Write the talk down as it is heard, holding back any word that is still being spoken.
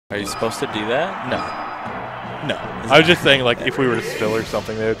Are you supposed to do that? No. No. I was just saying, like, if we were to spill or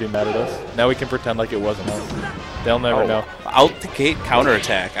something, they would be mad at us. Now we can pretend like it wasn't us. They'll never know. Out the gate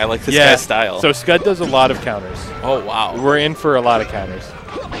counterattack. I like this guy's style. So Scud does a lot of counters. Oh, wow. We're in for a lot of counters.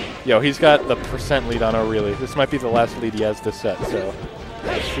 Yo, he's got the % lead on ORLY. This might be the last lead he has this set, so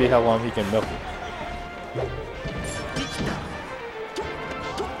let's see how long he can milk it.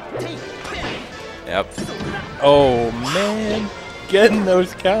 Yep. Oh, man. Getting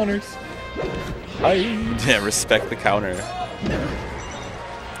those counters. Yeah, respect the counter.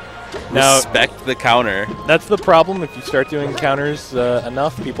 Now, respect the counter. That's the problem. If you start doing counters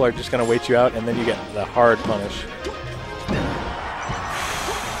enough, people are just going to wait you out, and then you get the hard punish.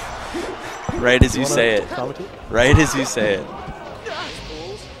 Right as you say it. Commentate? Right as you say it.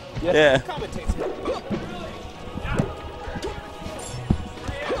 Yeah.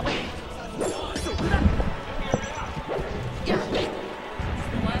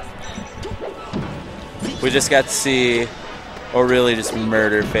 We just got to see ORLY just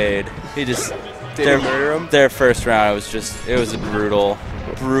murder Fade. He just their first round it was a brutal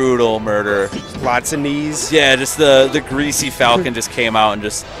murder. Lots of knees. Yeah, just the greasy Falcon just came out and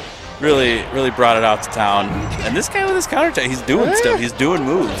just really brought it out to town. And this guy with his counter attack, he's doing stuff. He's doing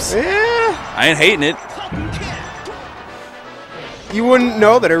moves. Yeah. I ain't hating it. You wouldn't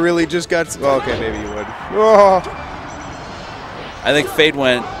know that it really just got. Well, okay, maybe you would. Oh. I think Fade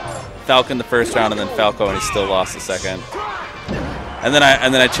went Falcon the first round and then Falco, and he still lost the second. And then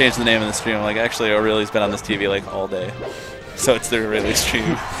I changed the name of the stream. I'm like, actually, ORLY's been on this TV like all day, so it's the ORLY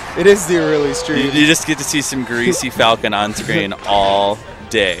stream. It is the ORLY stream. You just get to see some greasy Falcon on screen all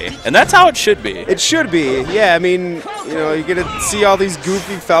day, and that's how it should be. It should be. Yeah, I mean, you know, you get to see all these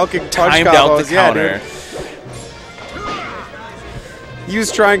goofy Falcon punch timed combos. out the counter. Yeah, he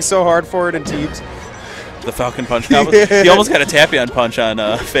was trying so hard for it in teams. The Falcon punch combo. He almost got a Tapion punch on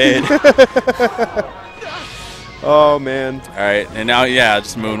Fade. Oh, man. All right, and now, yeah,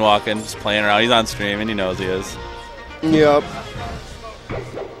 just moonwalking, just playing around. He's on stream, and he knows he is. Yep.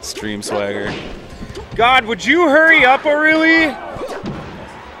 Stream swagger. God, would you hurry up, ORLY?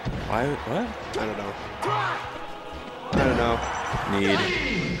 Why? What? I don't know. Need.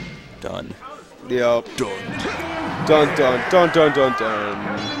 Done. Yep. Done. Dun.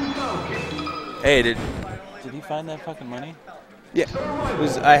 Hey, did he find that fucking money? Yeah,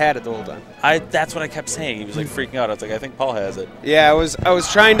 I had it the whole time. That's what I kept saying. He was like freaking out. I was like, I think Paul has it. Yeah, I was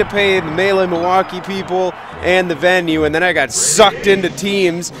trying to pay the Melee Milwaukee people and the venue, and then I got sucked into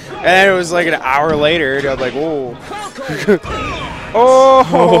teams, and then it was like an hour later, and I was like, whoa.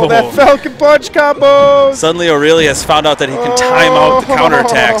 Oh, that Falcon punch combo! Suddenly ORLY has found out that he can time out the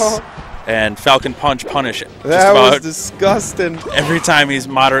counterattacks and Falcon punch punish it. That was disgusting. Every time he's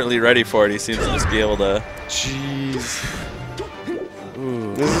moderately ready for it, he seems to just be able to. Jeez.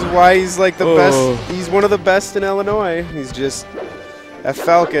 Ooh. This is why he's like the best. He's one of the best in Illinois. He's just a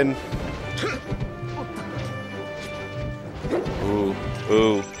Falcon. Ooh.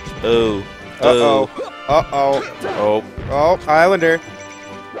 Oh, Islander.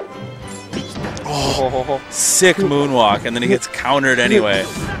 Oh, sick moonwalk, and then he gets countered anyway.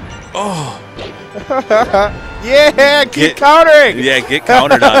 Oh. Yeah, keep countering. Yeah, get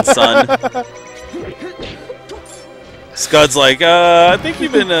countered on, son. Scud's like, I think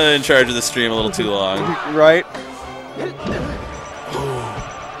you've been in charge of the stream a little too long. Right.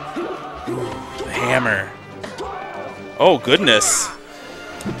 Ooh, hammer. Oh, goodness.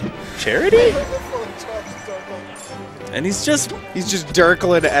 Charity? And he's just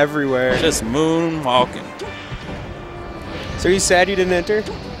dirkling everywhere. Just moonwalking. So are you sad you didn't enter?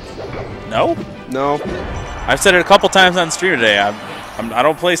 No. No. I've said it a couple times on stream today. I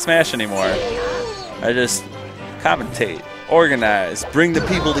don't play Smash anymore. I just commentate, organize, bring the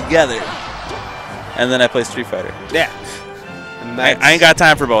people together, and then I play Street Fighter. Yeah. I ain't got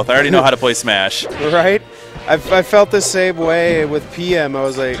time for both. I already know how to play Smash. Right. I felt the same way with PM. I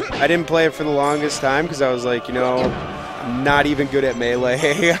was like, I didn't play it for the longest time because I was like, you know, I'm not even good at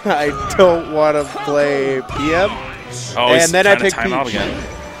Melee. I don't want to play PM. Oh, and then I picked time Peach. Out again.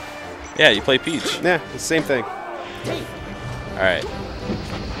 Yeah, you play Peach. Yeah, the same thing. All right.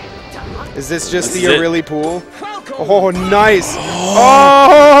 Is this just the ORLY pool? Oh, nice.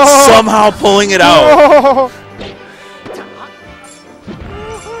 Oh! Somehow pulling it out. Oh.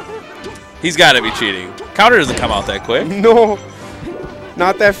 He's got to be cheating. Counter doesn't come out that quick. No,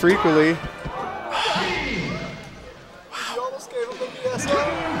 not that frequently.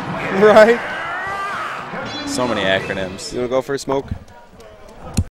 Right. So many acronyms. You want to go for a smoke?